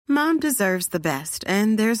Mom deserves the best,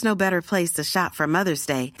 and there's no better place to shop for Mother's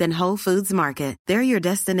Day than Whole Foods Market. They're your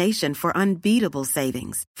destination for unbeatable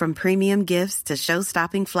savings, from premium gifts to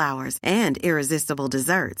show-stopping flowers and irresistible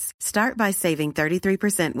desserts. Start by saving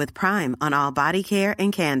 33% with Prime on all body care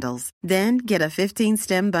and candles. Then get a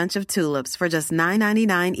 15-stem bunch of tulips for just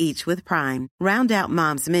 $9.99 each with Prime. Round out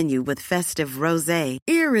Mom's menu with festive rosé,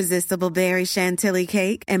 irresistible berry chantilly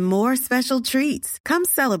cake, and more special treats. Come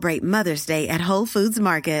celebrate Mother's Day at Whole Foods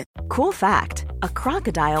Market. Cool fact, a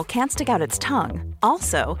crocodile can't stick out its tongue.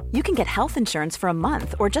 Also, you can get health insurance for a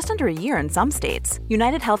month or just under a year in some states.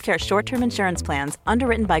 United Healthcare short-term insurance plans,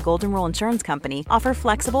 underwritten by Golden Rule Insurance Company, offer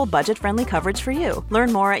flexible, budget-friendly coverage for you.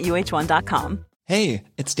 Learn more at uh1.com. Hey,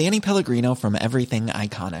 it's Danny Pellegrino from Everything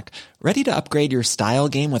Iconic. Ready to upgrade your style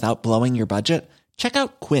game without blowing your budget? Check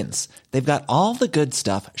out Quince. They've got all the good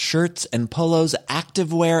stuff, shirts and polos,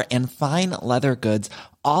 activewear, and fine leather goods,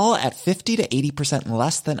 all at 50 to 80%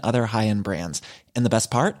 less than other high-end brands. And the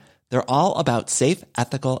best part? They're all about safe,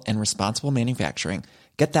 ethical, and responsible manufacturing.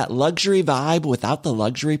 Get that luxury vibe without the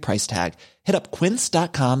luxury price tag. Hit up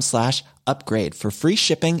quince.com/upgrade for free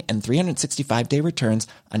shipping and 365-day returns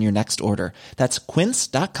on your next order. That's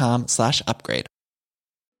quince.com/upgrade.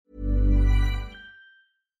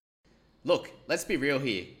 Look, let's be real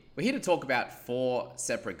here. We're here to talk about four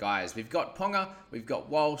separate guys. We've got Ponga, we've got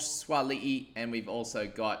Walsh, Swali'i, and we've also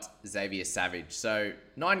got Xavier Savage. So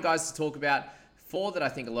 9 guys to talk about, 4 that I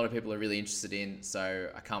think a lot of people are really interested in.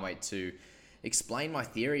 So I can't wait to explain my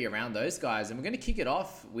theory around those guys. And we're going to kick it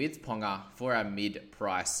off with Ponga for our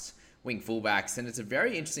mid-priced wing fullbacks. And it's a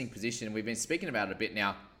very interesting position. We've been speaking about it a bit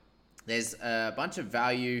now. There's a bunch of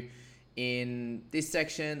value in this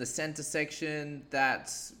section, the center section,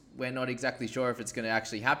 that we're not exactly sure if it's going to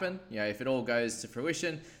actually happen. You know, if it all goes to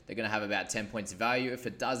fruition, they're going to have about 10 points of value. If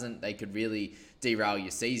it doesn't, they could really derail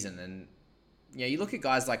your season. And, you know, you look at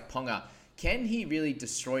guys like Ponga, can he really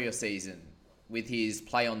destroy your season with his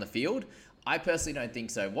play on the field? I personally don't think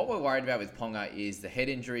so. What we're worried about with Ponga is the head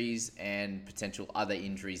injuries and potential other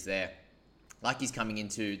injuries there. Like he's coming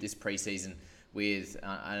into this preseason with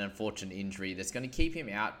an unfortunate injury that's going to keep him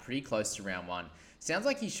out pretty close to round 1. Sounds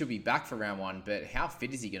like he should be back for round 1, but how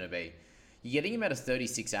fit is he going to be? You're getting him at a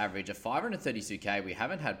 36 average, a 532k. We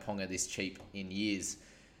haven't had Ponga this cheap in years.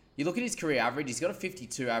 You look at his career average, he's got a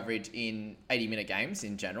 52 average in 80-minute games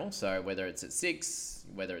in general. So whether it's at 6,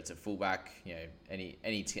 whether it's at fullback, you know,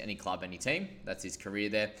 any club, any team, that's his career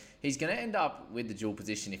there. He's going to end up with the dual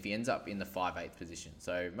position if he ends up in the 5/8 position.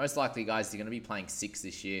 So most likely, guys, they're going to be playing 6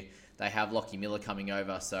 this year. They have Lockie Miller coming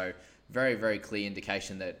over, so very, very clear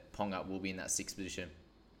indication that Ponga will be in that 6th position.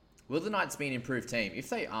 Will the Knights be an improved team? If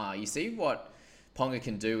they are, you see what Ponga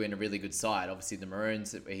can do in a really good side. Obviously, the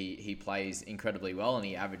Maroons, he plays incredibly well, and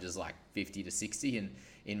he averages like 50 to 60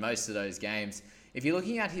 in most of those games. If you're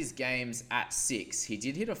looking at his games at 6, he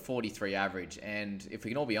did hit a 43 average, and if we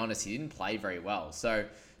can all be honest, he didn't play very well. So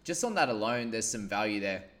just on that alone, there's some value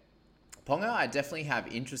there. Ponga, I definitely have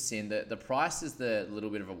interest in. The price is the little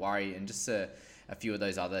bit of a worry, and just a few of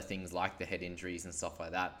those other things like the head injuries and stuff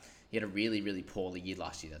like that. He had a really, really poor year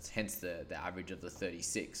last year. That's hence the average of the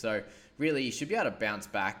 36. So really, he should be able to bounce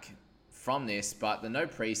back from this, but the no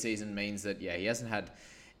preseason means that, yeah, he hasn't had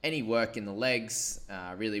any work in the legs,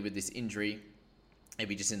 really, with this injury.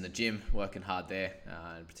 Maybe just in the gym, working hard there,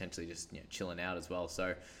 and potentially just, you know, chilling out as well.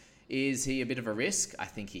 So is he a bit of a risk? I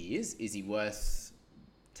think he is. Is he worth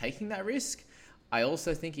taking that risk? I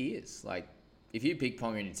also think he is. Like, if you pick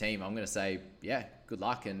Ponga in your team, I'm going to say, yeah, good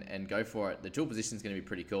luck and go for it. The dual position is going to be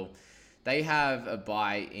pretty cool. They have a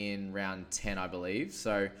bye in round 10, I believe.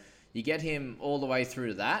 So you get him all the way through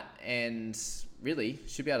to that and really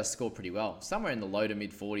should be able to score pretty well. Somewhere in the low to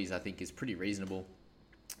mid 40s, I think, is pretty reasonable.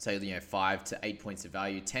 So, you know, 5 to 8 points of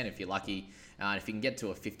value, 10 if you're lucky. If you can get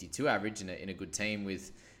to a 52 average in a good team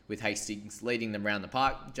with Hastings leading them around the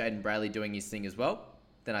park, Jaden Brayley doing his thing as well,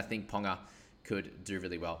 then I think Ponga could do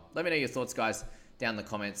really well. Let me know your thoughts, guys, down in the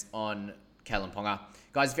comments on Kalyn Ponga.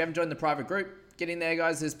 Guys, if you haven't joined the private group, get in there,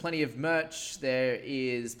 guys. There's plenty of merch. There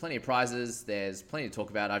is plenty of prizes. There's plenty to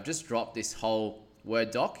talk about. I've just dropped this whole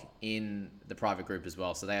Word doc in the private group as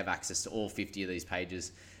well. So they have access to all 50 of these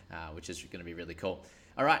pages, which is going to be really cool.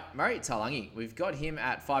 All right, Murray Taulagi, we've got him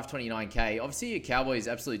at 529k. Obviously, your Cowboys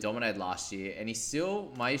absolutely dominated last year, and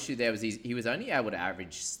my issue there was he was only able to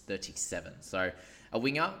average 37. So a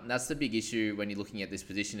winger, and that's the big issue when you're looking at this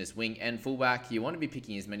position as wing and fullback. You want to be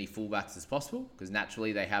picking as many fullbacks as possible because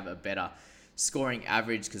naturally they have a better scoring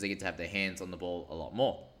average because they get to have their hands on the ball a lot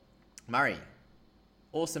more. Murray,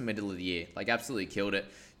 awesome middle of the year, like absolutely killed it.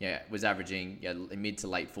 Yeah, was averaging mid to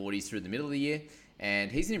late 40s through the middle of the year.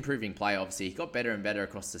 And he's an improving player, obviously. He got better and better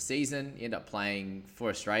across the season. He ended up playing for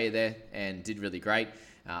Australia there and did really great.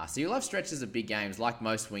 So you'll have stretches of big games like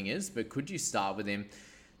most wingers, but could you start with him?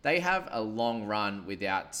 They have a long run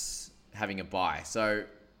without having a bye. So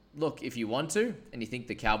look, if you want to, and you think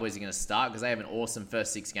the Cowboys are going to start because they have an awesome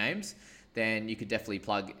first 6 games, then you could definitely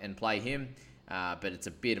plug and play him. But it's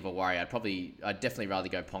a bit of a worry. I'd definitely rather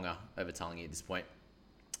go Ponga over Talangi at this point.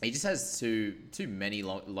 He just has too many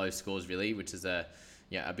low scores, really, which is a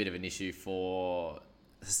bit of an issue for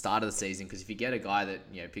the start of the season. Because if you get a guy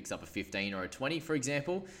that picks up a 15 or a 20, for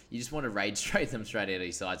example, you just want to raid them straight out of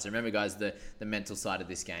his side. So remember, guys, the mental side of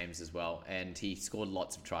this game as well. And he scored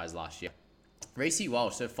lots of tries last year. Reece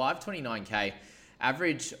Walsh, so 529k,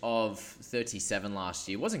 average of 37 last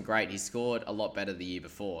year. Wasn't great. He scored a lot better the year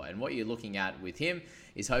before. And what you're looking at with him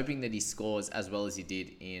is hoping that he scores as well as he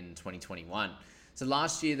did in 2021. So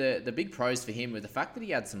last year, the big pros for him were the fact that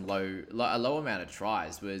he had a low amount of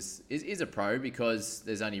tries is a pro because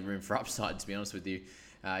there's only room for upside, to be honest with you.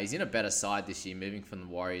 He's in a better side this year, moving from the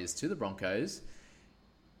Warriors to the Broncos.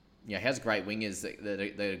 He has great wingers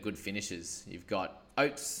that are good finishers. You've got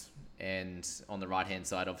Oates, and on the right-hand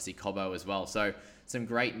side, obviously, Cobbo as well. So some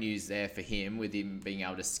great news there for him with him being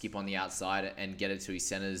able to skip on the outside and get it to his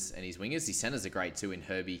centers and his wingers. His centers are great too in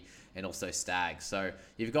Herbie and also Stagg. So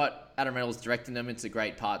you've got Adam Reynolds directing them into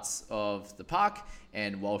great parts of the park,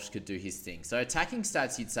 and Walsh could do his thing. So attacking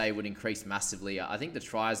stats, you'd say, would increase massively. I think the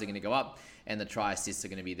tries are going to go up, and the try assists are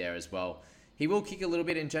going to be there as well. He will kick a little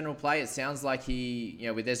bit in general play. It sounds like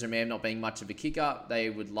with Ezra Mam not being much of a kicker, they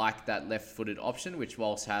would like that left-footed option, which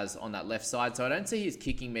Walsh has on that left side. So I don't see his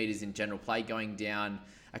kicking meters in general play going down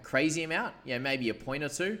a crazy amount, maybe a point or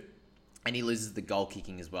two, and he loses the goal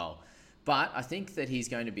kicking as well. But I think that he's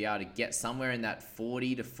going to be able to get somewhere in that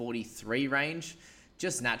 40 to 43 range,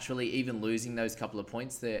 just naturally, even losing those couple of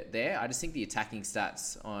points there. I just think the attacking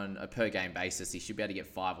stats on a per-game basis, he should be able to get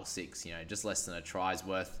 5 or 6, just less than a try's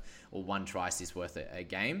worth or 1 try assist worth a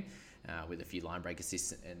game, with a few line break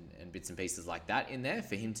assists and bits and pieces like that in there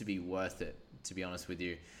for him to be worth it, to be honest with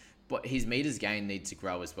you. But his meters gained need to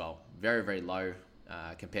grow as well. Very, very low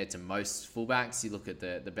compared to most fullbacks. You look at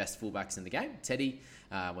the best fullbacks in the game, Teddy,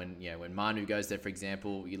 when Manu goes there, for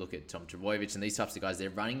example, you look at Tom Trbojevic and these types of guys, they're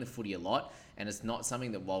running the footy a lot, and it's not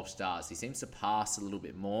something that Walsh does. He seems to pass a little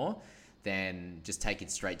bit more than just take it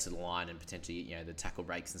straight to the line and potentially, the tackle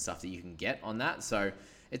breaks and stuff that you can get on that. So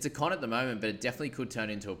it's a con at the moment, but it definitely could turn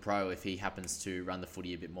into a pro if he happens to run the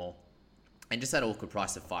footy a bit more. And just that awkward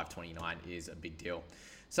price of 529 is a big deal.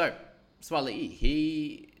 So Suaalii,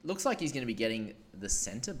 he looks like he's going to be getting the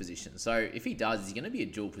centre position. So if he does, he's going to be a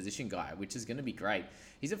dual position guy, which is going to be great.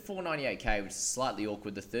 He's at 498k, which is slightly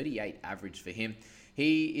awkward. The 38 average for him.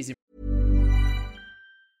 He is...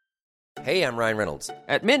 Hey, I'm Ryan Reynolds.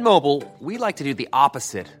 At Mint Mobile, we like to do the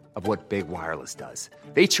opposite of what Big Wireless does.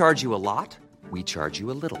 They charge you a lot. We charge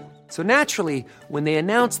you a little. So naturally, when they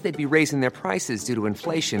announced they'd be raising their prices due to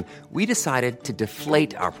inflation, we decided to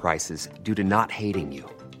deflate our prices due to not hating you.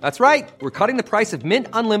 That's right. We're cutting the price of Mint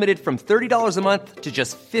Unlimited from $30 a month to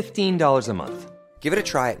just $15 a month. Give it a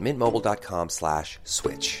try at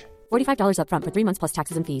mintmobile.com/switch. $45 up front for 3 months plus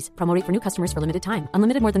taxes and fees. Promo rate for new customers for limited time.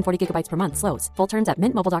 Unlimited more than 40 gigabytes per month. Slows full terms at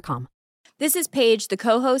mintmobile.com. This is Paige, the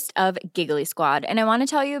co-host of Giggly Squad, and I want to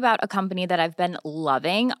tell you about a company that I've been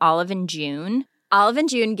loving, Olive & June. Olive &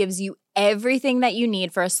 June gives you everything that you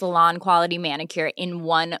need for a salon-quality manicure in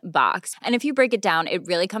one box. And if you break it down, it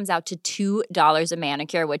really comes out to $2 a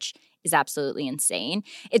manicure, which is absolutely insane.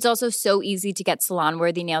 It's also so easy to get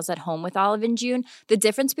salon-worthy nails at home with Olive & June. The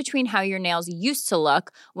difference between how your nails used to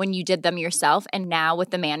look when you did them yourself and now with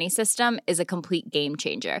the Mani system is a complete game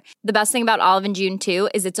changer. The best thing about Olive & June, too,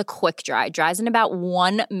 is it's a quick dry. Dries in about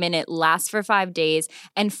 1 minute, lasts for 5 days,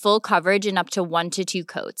 and full coverage in up to 1 to 2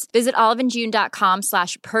 coats. Visit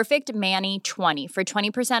oliveandjune.com/perfectmani20 for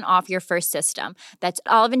 20% off your first system. That's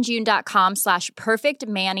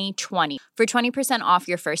oliveandjune.com/perfectmani20 for 20% off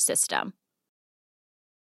your first system.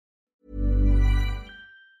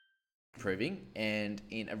 Improving and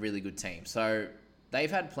in a really good team. So they've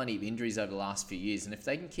had plenty of injuries over the last few years, and if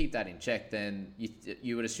they can keep that in check, then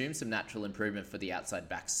you would assume some natural improvement for the outside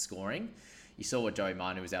backs scoring. You saw what Joey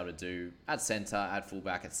Manu was able to do at centre, at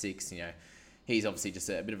fullback, at 6. He's obviously just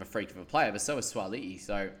a bit of a freak of a player, but so is Suaalii.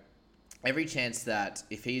 So every chance that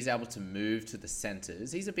if he's able to move to the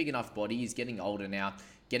centres, he's a big enough body, he's getting older now,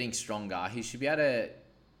 getting stronger, he should be able to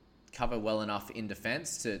cover well enough in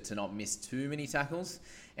defence to not miss too many tackles.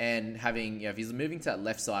 And having, if he's moving to that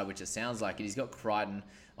left side, which it sounds like it, he's got Crichton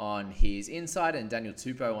on his inside and Daniel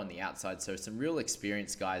Tupou on the outside. So some real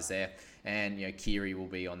experienced guys there. And, Kiri will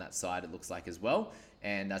be on that side, it looks like, as well.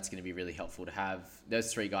 and that's going to be really helpful to have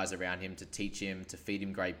those three guys around him to teach him, to feed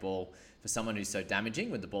him great ball. For someone who's so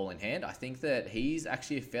damaging with the ball in hand, I think that he's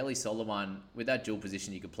actually a fairly solid one with that dual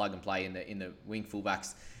position. You could plug and play in the wing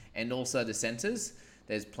fullbacks and also the centres.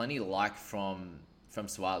 There's plenty to like from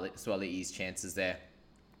Suaalii's chances there.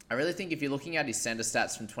 I really think if you're looking at his centre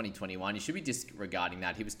stats from 2021, you should be disregarding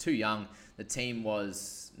that. He was too young. The team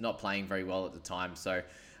was not playing very well at the time, so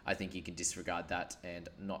I think you can disregard that and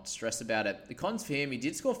not stress about it. The cons for him, he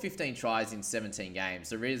did score 15 tries in 17 games.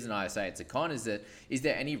 The reason I say it's a con is that, is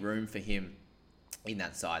there any room for him in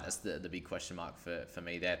that side? That's the big question mark for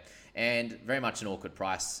me there. And very much an awkward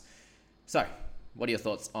price. So, what are your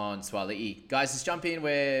thoughts on Suaalii? Guys, just jump in.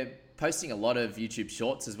 We're posting a lot of YouTube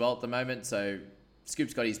shorts as well at the moment. So,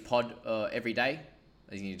 Scoop's got his pod every day.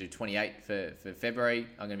 He's going to do 28 for February.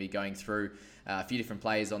 I'm going to be going through a few different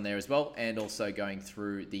players on there as well, and also going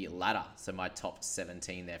through the ladder. So my top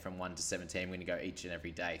 17 there from 1 to 17. I'm going to go each and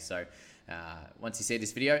every day. So once you see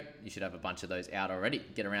this video, you should have a bunch of those out already.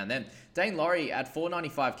 Get around them. Dane Laurie at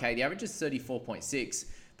 495k. The average is 34.6.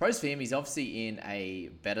 Pros for him, he's obviously in a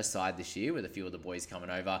better side this year with a few of the boys coming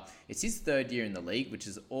over. It's his third year in the league, which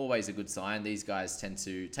is always a good sign. These guys tend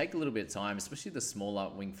to take a little bit of time, especially the smaller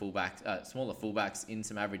fullbacks in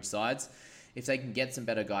some average sides. If they can get some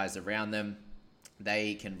better guys around them,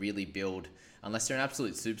 they can really build. Unless they're an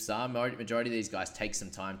absolute superstar, majority of these guys take some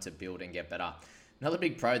time to build and get better. Another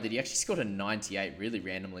big pro that he actually scored a 98 really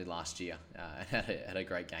randomly last year. Had a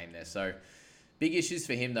great game there. So big issues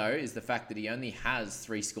for him, though, is the fact that he only has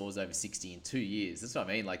 3 scores over 60 in 2 years. That's what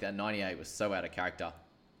I mean. Like, that 98 was so out of character.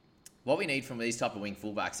 What we need from these type of wing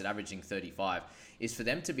fullbacks at averaging 35 is for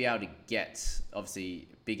them to be able to get, obviously,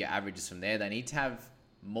 bigger averages from there. They need to have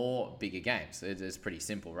more bigger games. It's pretty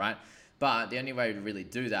simple, right? But the only way to really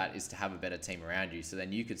do that is to have a better team around you. So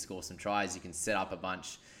then you could score some tries, you can set up a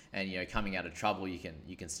bunch, and, you know, coming out of trouble, you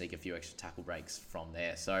can sneak a few extra tackle breaks from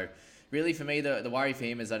there. So really, for me, the worry for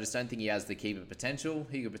him is I just don't think he has the keeper potential.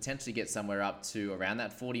 He could potentially get somewhere up to around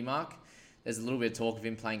that 40 mark. There's a little bit of talk of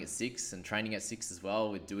him playing at 6 and training at 6 as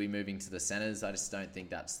well, with Dewey moving to the centres. I just don't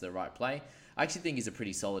think that's the right play. I actually think he's a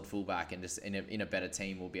pretty solid fullback, and just in a better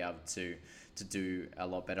team will be able to do a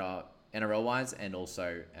lot better NRL-wise and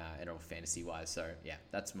also NRL fantasy-wise. So, yeah,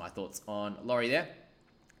 that's my thoughts on Laurie there.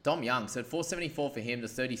 Dom Young, so 474 for him, the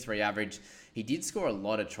 33 average. He did score a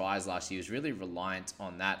lot of tries last year. He was really reliant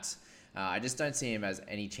on that. I just don't see him as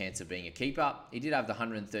any chance of being a keeper. He did have the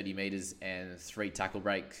 130 metres and 3 tackle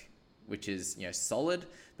break, which is, you know, solid,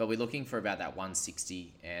 but we're looking for about that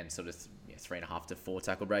 160 and sort of 3.5 to 4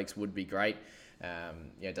 tackle breaks would be great.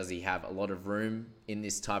 Does he have a lot of room in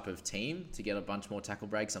this type of team to get a bunch more tackle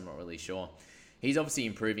breaks? I'm not really sure. He's obviously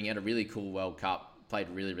improving. He had a really cool World Cup, played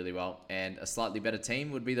really, really well, and a slightly better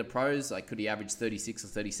team would be the pros. Like, could he average 36 or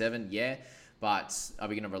 37? Yeah, but are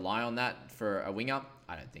we going to rely on that for a winger?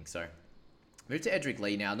 I don't think so. Move to Edric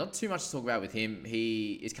Lee now. Not too much to talk about with him.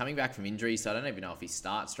 He is coming back from injury, so I don't even know if he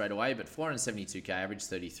starts straight away, but 472k, average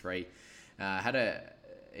 33.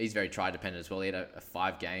 He's very try dependent as well. He had a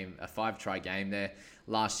 5-try game there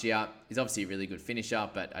last year. He's obviously a really good finisher,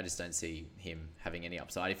 but I just don't see him having any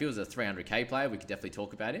upside. If he was a 300k player, we could definitely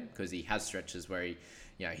talk about him, because he has stretches where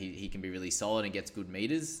he can be really solid and gets good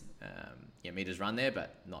meters run there,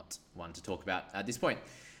 but not one to talk about at this point.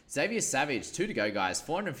 Xavier Savage, 2 to go, guys.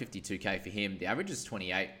 452k for him. The average is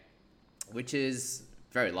 28, which is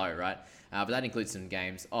very low, right? But that includes some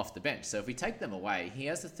games off the bench. So if we take them away, he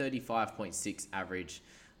has a 35.6 average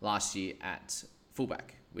last year at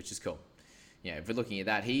fullback, which is cool. If we're looking at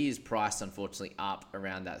that, he is priced, unfortunately, up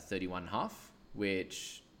around that 31.5,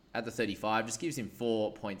 which at the 35 just gives him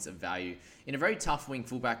 4 points of value. In a very tough wing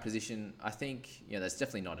fullback position, I think that's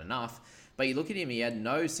definitely not enough. But you look at him, he had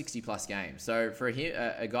no 60-plus games. So for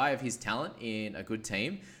a guy of his talent in a good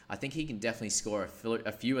team, I think he can definitely score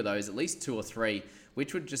a few of those, at least 2 or 3,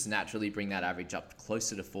 which would just naturally bring that average up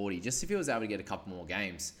closer to 40, just if he was able to get a couple more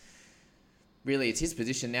games. Really, it's his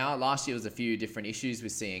position now. Last year was a few different issues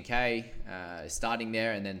with CNK starting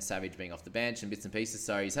there, and then Savage being off the bench and bits and pieces.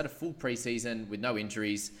 So he's had a full preseason with no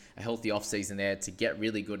injuries, a healthy off-season there to get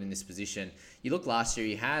really good in this position. You look last year,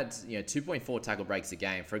 he had 2.4 tackle breaks a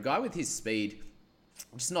game. For a guy with his speed,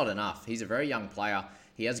 just not enough. He's a very young player.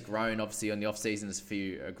 He has grown, obviously, on the off-season. There's a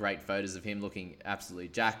few great photos of him looking absolutely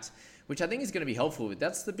jacked, which I think is going to be helpful.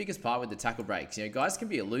 That's the biggest part with the tackle breaks. Guys can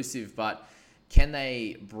be elusive, but can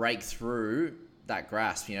they break through that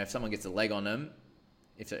grasp? If someone gets a leg on them,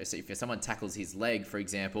 if someone tackles his leg, for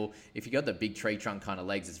example, if you got the big tree trunk kind of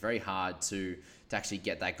legs, it's very hard to actually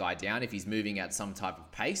get that guy down if he's moving at some type of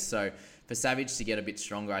pace. So for Savage to get a bit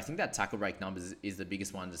stronger, I think that tackle break number is the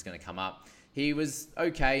biggest one that's going to come up. he was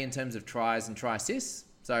okay in terms of tries and try assists.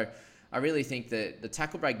 So I really think that the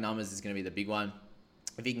tackle break numbers is going to be the big one.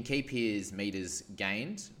 If he can keep his meters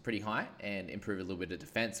gained pretty high and improve a little bit of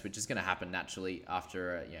defense, which is going to happen naturally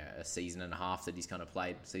after a season and a half that he's kind of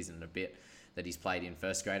played, season and a bit that he's played in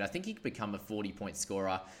first grade, I think he could become a 40-point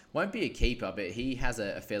scorer. Won't be a keeper, but he has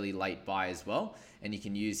a fairly late buy as well, and you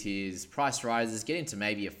can use his price rises, get into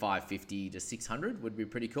maybe a 550 to 600 would be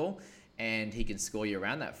pretty cool, and he can score you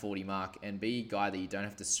around that 40 mark and be a guy that you don't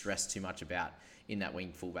have to stress too much about in that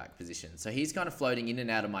wing fullback position. So he's kind of floating in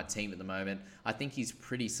and out of my team at the moment. I think he's a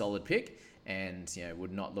pretty solid pick, and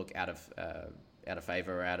would not look out of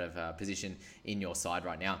favor or out of position in your side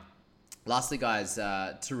right now. Lastly, guys,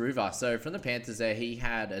 Turuva. So from the Panthers there, he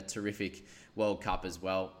had a terrific World Cup as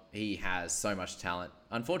well. He has so much talent.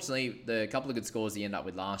 Unfortunately, the couple of good scores he ended up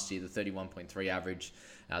with last year, the 31.3 average,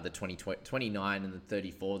 the 29 and the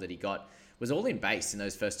 34 that he got, was all in base in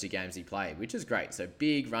those first two games he played, which is great. So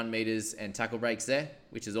big run meters and tackle breaks there,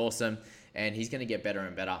 which is awesome. And he's going to get better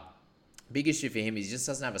and better. Big issue for him is he just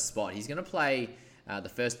doesn't have a spot. He's going to play the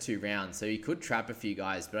first two rounds, so he could trap a few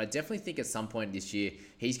guys. But I definitely think at some point this year,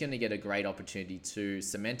 he's going to get a great opportunity to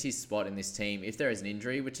cement his spot in this team if there is an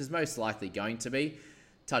injury, which is most likely going to be.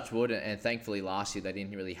 Touch wood, and thankfully last year they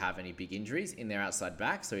didn't really have any big injuries in their outside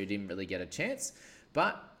back, so he didn't really get a chance.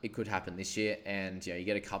 But it could happen this year, and you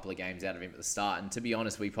get a couple of games out of him at the start. And to be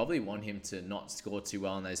honest, we probably want him to not score too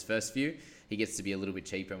well in those first few. He gets to be a little bit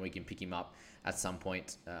cheaper, and we can pick him up at some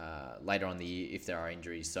point later on the year if there are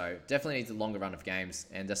injuries. So definitely needs a longer run of games,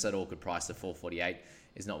 and that's at all good price of 448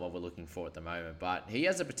 is not what we're looking for at the moment. But he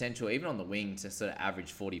has a potential, even on the wing, to sort of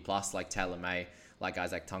average 40 plus like Taylor May, like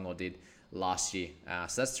Isaac Tungo did last year.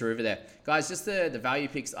 So that's Turuva there. Guys, just the value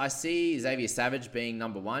picks. I see Xavier Savage being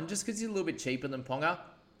number one just because he's a little bit cheaper than Ponga.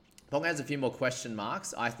 Ponga has a few more question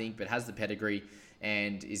marks, I think, but has the pedigree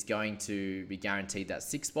and is going to be guaranteed that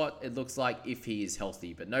 6 spot, it looks like, if he is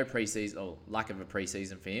healthy. But no preseason, or lack of a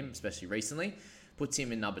preseason for him, especially recently, puts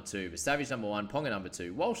him in number 2. But Savage number 1, Ponga number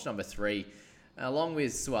 2, Walsh number 3, along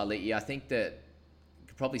with Suaalii. I think that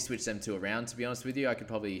could probably switch them two around, to be honest with you. I could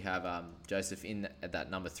probably have Joseph in at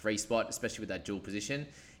that number 3 spot, especially with that dual position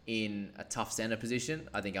in a tough center position.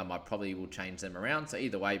 I think I might probably will change them around. So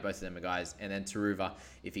either way, both of them are guys. And then Turuva,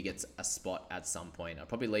 if he gets a spot at some point. I'll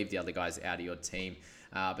probably leave the other guys out of your team.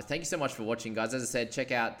 But thank you so much for watching, guys. As I said,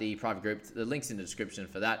 check out the private group. The link's in the description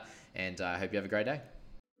for that. And I hope you have a great day.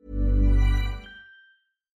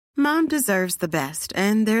 Mom deserves the best,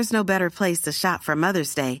 and there's no better place to shop for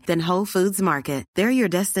Mother's Day than Whole Foods Market. They're your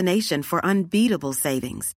destination for unbeatable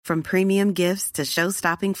savings, from premium gifts to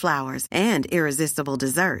show-stopping flowers and irresistible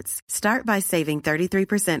desserts. Start by saving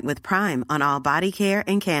 33% with Prime on all body care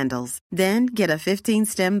and candles. Then get a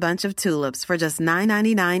 15-stem bunch of tulips for just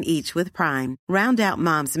 $9.99 each with Prime. Round out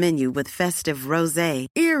Mom's menu with festive rosé,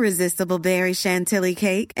 irresistible berry chantilly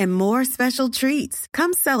cake, and more special treats.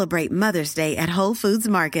 Come celebrate Mother's Day at Whole Foods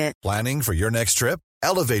Market. Planning for your next trip?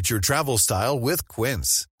 Elevate your travel style with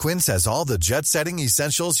Quince. Quince has all the jet-setting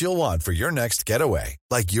essentials you'll want for your next getaway,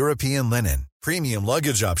 like European linen, premium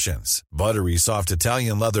luggage options, buttery soft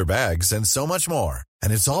Italian leather bags, and so much more.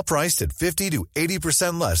 And it's all priced at 50 to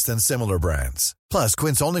 80% less than similar brands. Plus,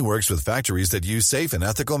 Quince only works with factories that use safe and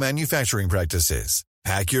ethical manufacturing practices.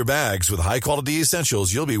 Pack your bags with high-quality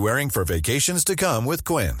essentials you'll be wearing for vacations to come with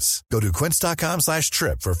Quince. Go to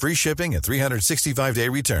quince.com/trip for free shipping and 365-day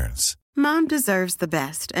returns. Mom deserves the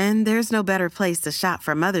best, and there's no better place to shop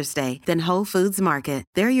for Mother's Day than Whole Foods Market.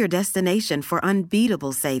 They're your destination for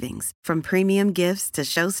unbeatable savings, from premium gifts to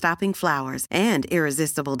show-stopping flowers and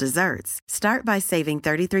irresistible desserts. Start by saving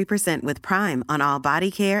 33% with Prime on all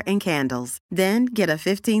body care and candles. Then get a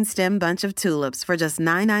 15-stem bunch of tulips for just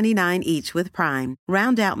 $9.99 each with Prime.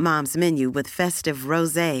 Round out Mom's menu with festive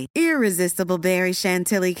rosé, irresistible berry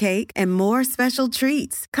chantilly cake, and more special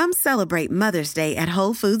treats. Come celebrate Mother's Day at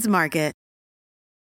Whole Foods Market.